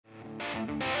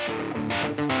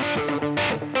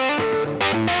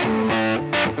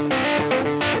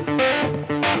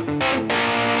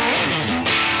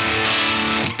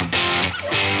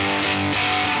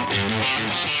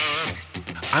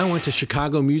I went to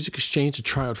Chicago Music Exchange to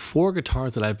try out 4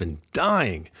 guitars that I've been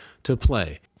dying to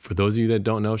play. For those of you that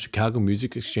don't know, Chicago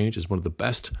Music Exchange is one of the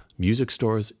best music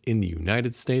stores in the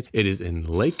United States. It is in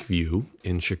Lakeview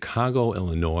in Chicago,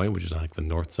 Illinois, which is on like the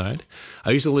north side. I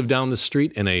used to live down the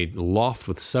street in a loft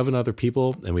with 7 other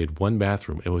people, and we had 1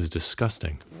 bathroom. It was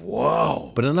disgusting.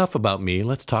 Whoa. But enough about me.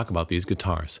 Let's talk about these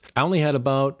guitars. I only had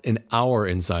about an hour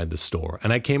inside the store,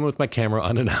 and I came in with my camera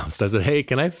unannounced. I said, hey,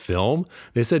 can I film?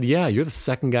 They said, yeah, you're the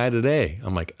second guy today.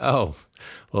 I'm like, oh,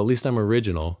 well, at least I'm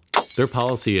original. Their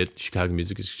policy at Chicago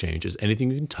Music Exchange is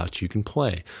anything you can touch, you can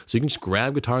play. So you can just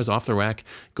grab guitars off the rack,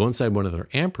 go inside one of their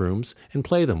amp rooms and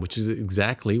play them, which is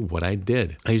exactly what I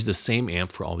did. I used the same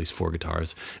amp for all these 4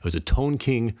 guitars. It was a Tone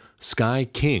King Sky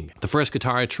King. The first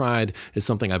guitar I tried is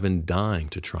something I've been dying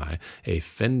to try, a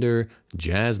Fender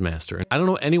Jazzmaster. I don't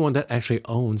know anyone that actually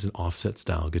owns an offset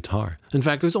style guitar. In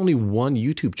fact, there's only one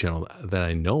YouTube channel that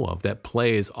I know of that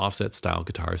plays offset style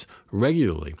guitars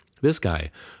regularly. This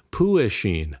guy,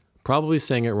 Puishin. Probably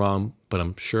saying it wrong, but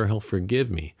I'm sure he'll forgive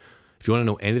me. If you want to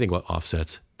know anything about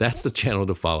offsets, that's the channel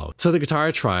to follow. So the guitar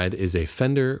I tried is a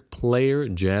Fender Player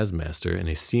Jazzmaster and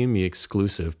a CME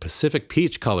exclusive Pacific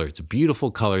Peach color. It's a beautiful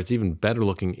color. It's even better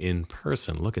looking in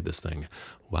person. Look at this thing.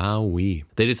 Wowee.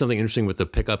 They did something interesting with the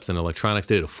pickups and electronics.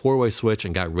 They did a 4-way switch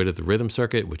and got rid of the rhythm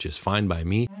circuit, which is fine by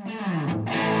me.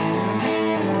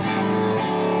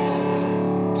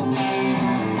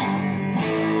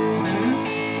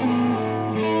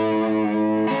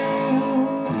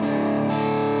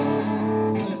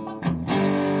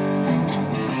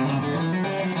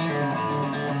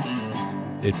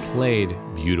 It played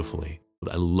beautifully.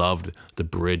 I loved the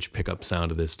bridge pickup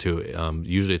sound of this too.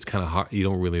 Usually it's kind of hard. You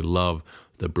don't really love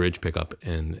the bridge pickup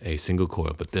in a single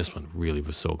coil, but this one really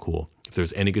was so cool. If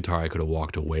there's any guitar I could have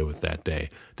walked away with that day,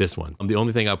 this one. The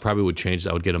only thing I probably would change is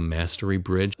I would get a mastery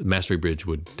bridge. The mastery bridge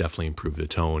would definitely improve the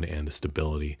tone and the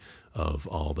stability of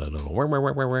all the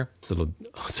little,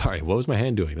 sorry, what was my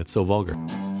hand doing? That's so vulgar.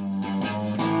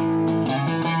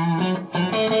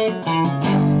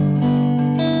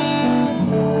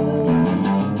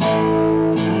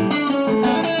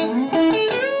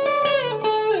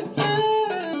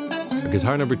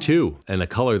 Guitar number 2, and a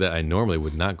color that I normally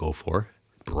would not go for,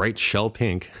 bright shell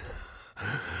pink.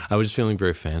 I was just feeling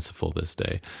very fanciful this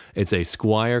day. It's a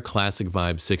Squire Classic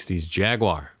Vibe 60s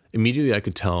Jaguar. Immediately I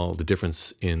could tell the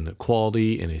difference in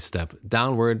quality in a step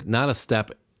downward, not a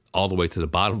step all the way to the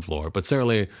bottom floor, but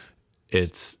certainly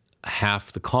it's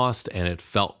half the cost and it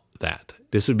felt that.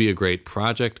 This would be a great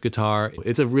project guitar.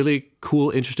 It's a really cool,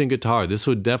 interesting guitar. This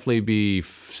would definitely be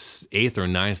 8th or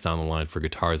 9th down the line for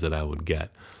guitars that I would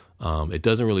get. It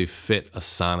doesn't really fit a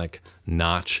sonic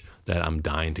notch that I'm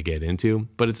dying to get into,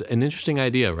 but it's an interesting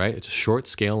idea, right? It's a short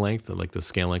scale length, like the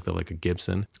scale length of like a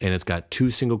Gibson, and it's got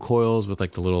 2 single coils with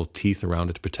like the little teeth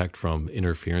around it to protect from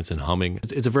interference and humming.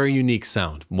 It's a very unique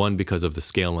sound, 1 because of the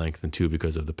scale length and 2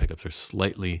 because of the pickups are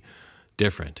slightly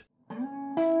different.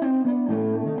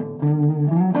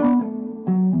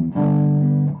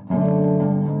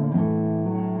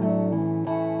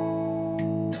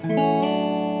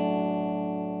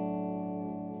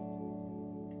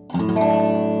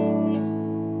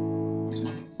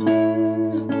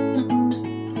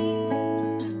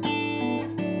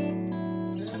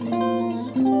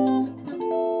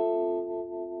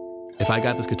 If I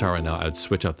got this guitar right now, I would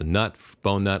switch out the nut,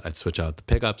 bone nut, I'd switch out the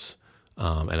pickups,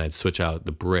 and I'd switch out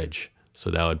the bridge. So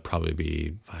that would probably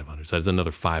be $500. So that's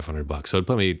another $500. So it'd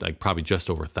put me like probably just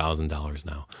over $1,000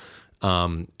 now.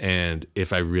 And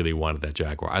if I really wanted that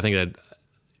Jaguar, I think that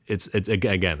it's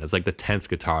again, it's like the 10th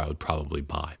guitar I would probably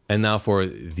buy. And now for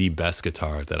the best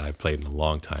guitar that I've played in a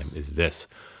long time is this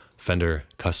Fender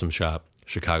Custom Shop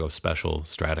Chicago Special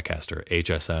Stratocaster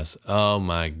HSS. Oh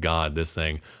my God, this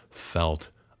thing felt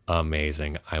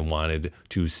amazing. I wanted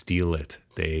to steal it.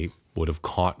 They would have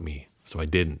caught me, so I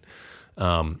didn't.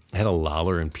 I had a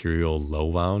Lawler Imperial low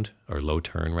wound, or low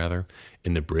turn rather,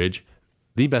 in the bridge.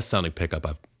 The best sounding pickup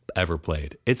I've ever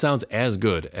played. It sounds as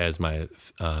good as my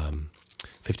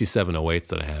 5708s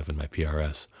that I have in my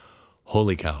PRS.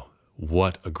 Holy cow,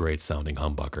 what a great sounding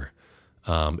humbucker.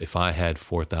 If I had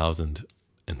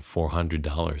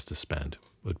 $4,400 to spend, it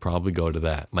would probably go to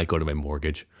that. Might go to my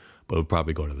mortgage, but it would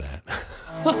probably go to that.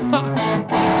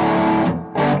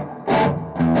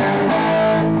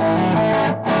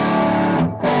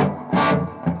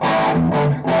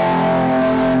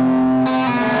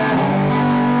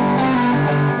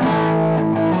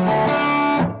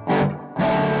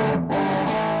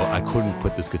 I couldn't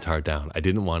put this guitar down. I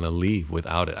didn't want to leave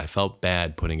without it. I felt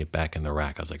bad putting it back in the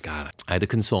rack. I was like, God, I had to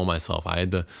console myself. I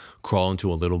had to crawl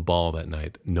into a little ball that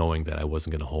night knowing that I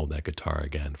wasn't going to hold that guitar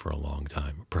again for a long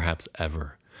time, perhaps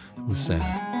ever. It was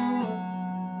sad.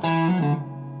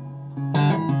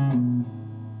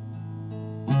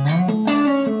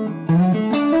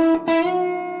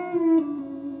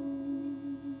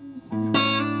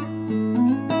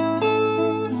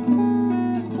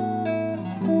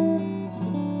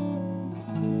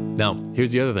 Now, here's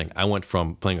the other thing. I went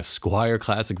from playing a Squire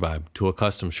classic vibe to a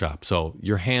custom shop, so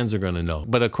your hands are going to know.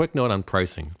 But a quick note on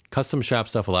pricing. Custom shop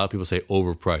stuff, a lot of people say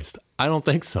overpriced. I don't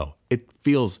think so. It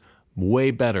feels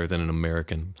way better than an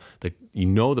American. You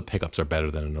know the pickups are better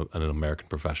than an American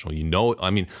professional. You know, I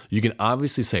mean, you can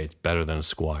obviously say it's better than a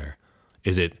Squire.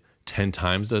 Is it 10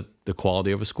 times the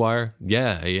quality of a Squire?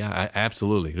 Yeah,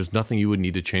 absolutely. There's nothing you would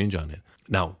need to change on it.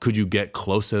 Now, could you get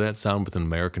close to that sound with an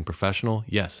American professional?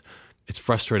 Yes. It's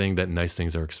frustrating that nice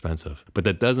things are expensive, but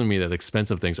that doesn't mean that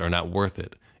expensive things are not worth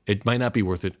it. It might not be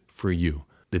worth it for you.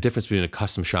 The difference between a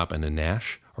custom shop and a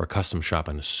Nash, or a custom shop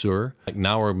and a Suhr, like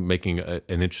now we're making an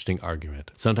interesting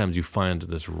argument. Sometimes you find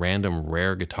this random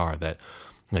rare guitar that,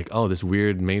 like, oh, this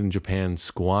weird made in Japan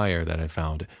Squire that I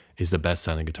found is the best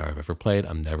sounding guitar I've ever played.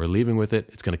 I'm never leaving with it.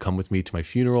 It's going to come with me to my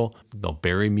funeral. They'll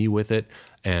bury me with it,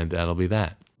 and that'll be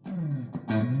that.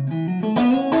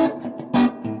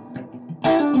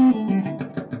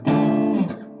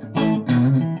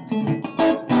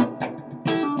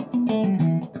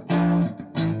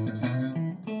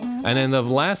 And then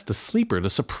the sleeper, the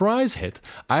surprise hit,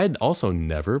 I had also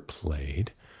never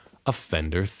played a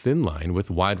Fender Thinline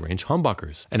with wide range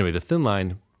humbuckers. Anyway, the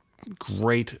Thinline,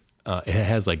 great. It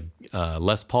has like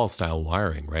Les Paul style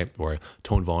wiring, right? Or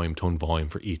tone volume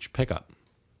for each pickup.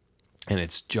 And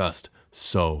it's just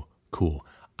so cool.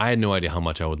 I had no idea how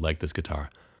much I would like this guitar.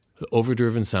 The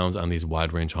overdriven sounds on these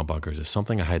wide range humbuckers is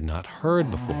something I had not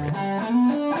heard before.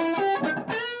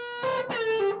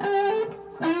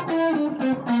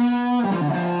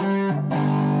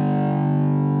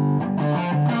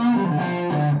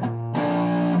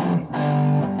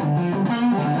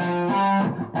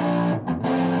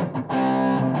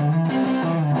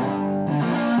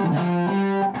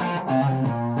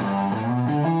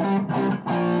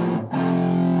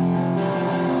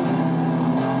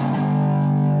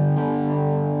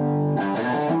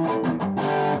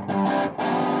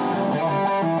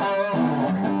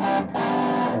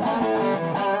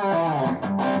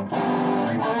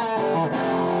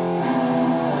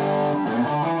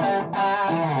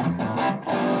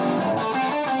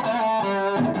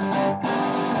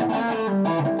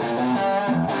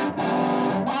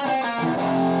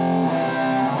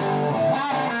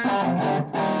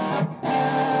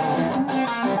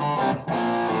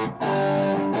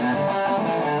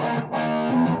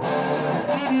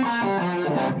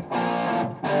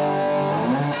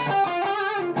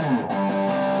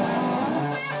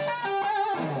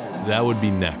 That would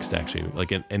be next, actually.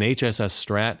 Like an HSS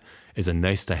Strat is a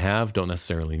nice to have, don't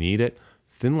necessarily need it.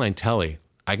 Thinline Tele,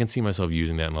 I can see myself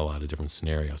using that in a lot of different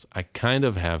scenarios. I kind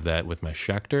of have that with my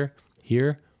Schecter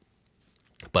here,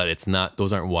 but it's not,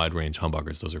 those aren't wide range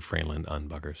humbuckers, those are Freyland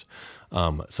humbuckers.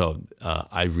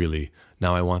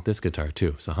 Now I want this guitar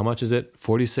too. So how much is it?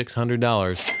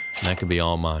 $4,600. And that could be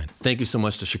all mine. Thank you so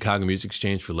much to Chicago Music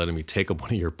Exchange for letting me take up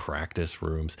one of your practice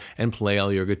rooms and play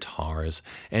all your guitars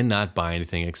and not buy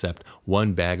anything except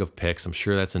one bag of picks. I'm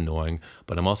sure that's annoying,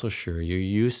 but I'm also sure you're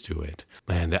used to it.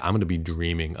 Man, I'm gonna be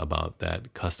dreaming about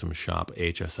that custom shop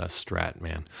HSS Strat,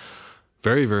 man.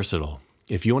 Very versatile.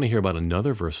 If you wanna hear about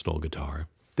another versatile guitar,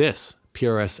 this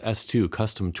PRS S2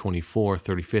 Custom 24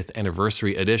 35th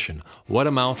Anniversary Edition. What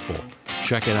a mouthful.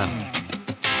 Check it out.